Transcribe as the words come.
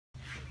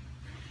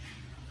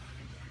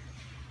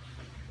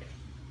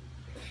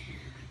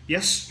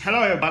Yes,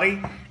 hello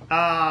everybody.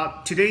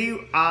 Today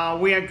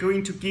we are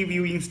going to give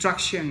you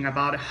instruction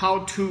about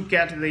how to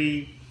get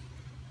the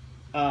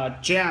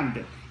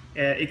jammed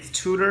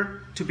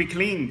extruder to be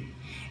cleaned.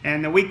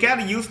 And we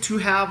get used to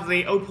have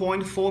the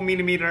 0.4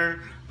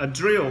 millimeter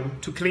drill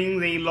to clean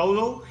the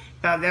logo,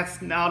 but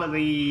that's not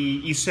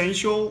the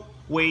essential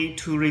way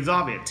to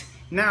resolve it.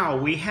 Now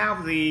we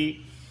have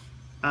the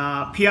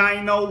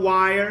piano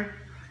wire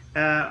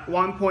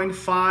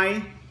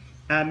 1.5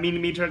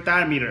 millimeter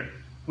diameter,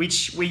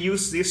 which we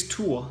use this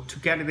tool to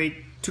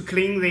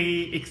clean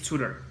the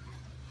extruder.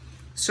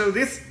 So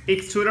this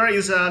extruder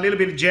is a little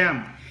bit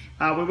jammed.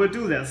 We will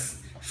do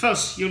this.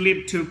 First, you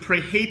need to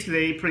preheat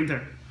the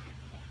printer.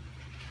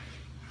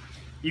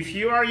 If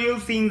you are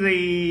using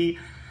the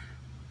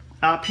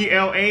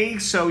PLA,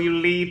 so you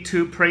need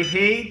to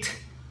preheat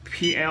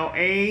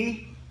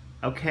PLA.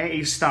 Okay,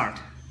 it start.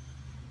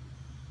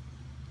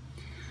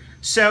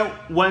 So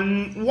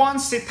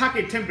once the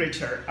target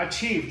temperature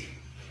achieved,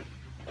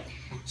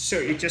 so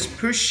you just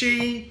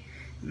pushing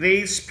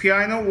this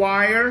piano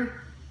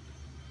wire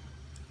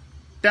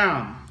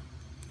down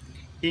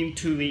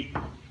into the,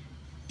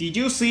 did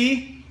you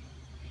see?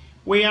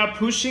 We are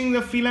pushing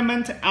the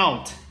filament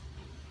out.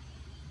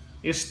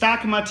 The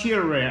stuck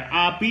material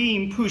are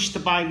being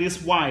pushed by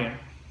this wire.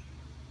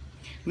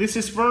 This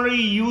is very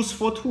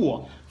useful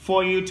tool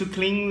for you to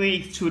clean the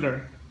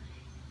extruder.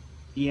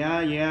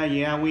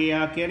 Yeah, we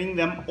are getting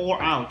them all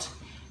out.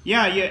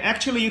 Yeah,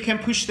 actually you can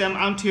push them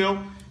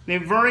until the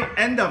very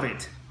end of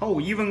it. Oh,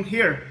 even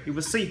here you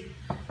will see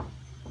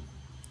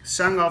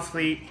some of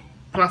the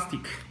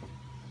plastic.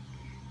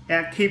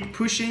 And keep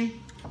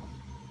pushing.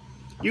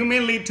 You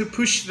may need to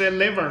push the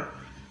lever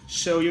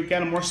so you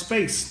get more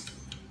space.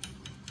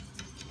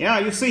 Yeah,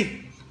 you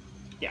see,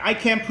 I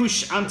can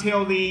push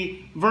until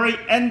the very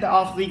end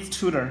of the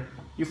extruder.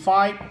 If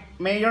I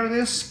measure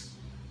this,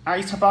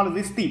 it's about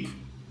this deep.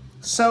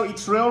 So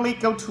it really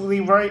go to the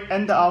very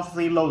end of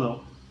the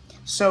logo.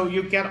 So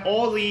you get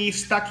all the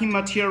stacking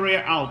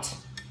material out.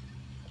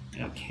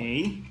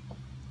 Okay,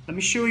 let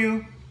me show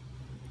you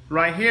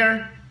right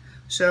here.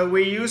 So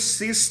we use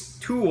this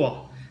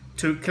tool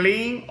to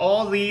clean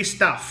all the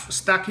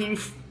stacking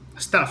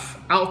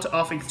stuff out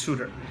of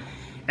extruder.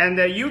 And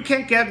you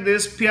can get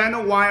this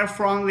piano wire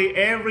from the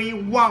every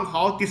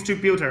WANHAO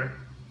distributor.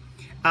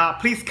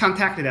 Please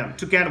contact them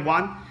to get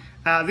one.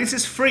 This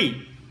is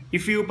free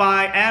if you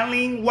buy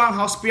any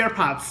WANHAO spare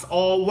parts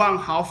or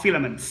WANHAO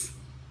filaments.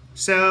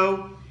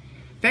 So,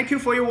 thank you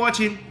for your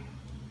watching.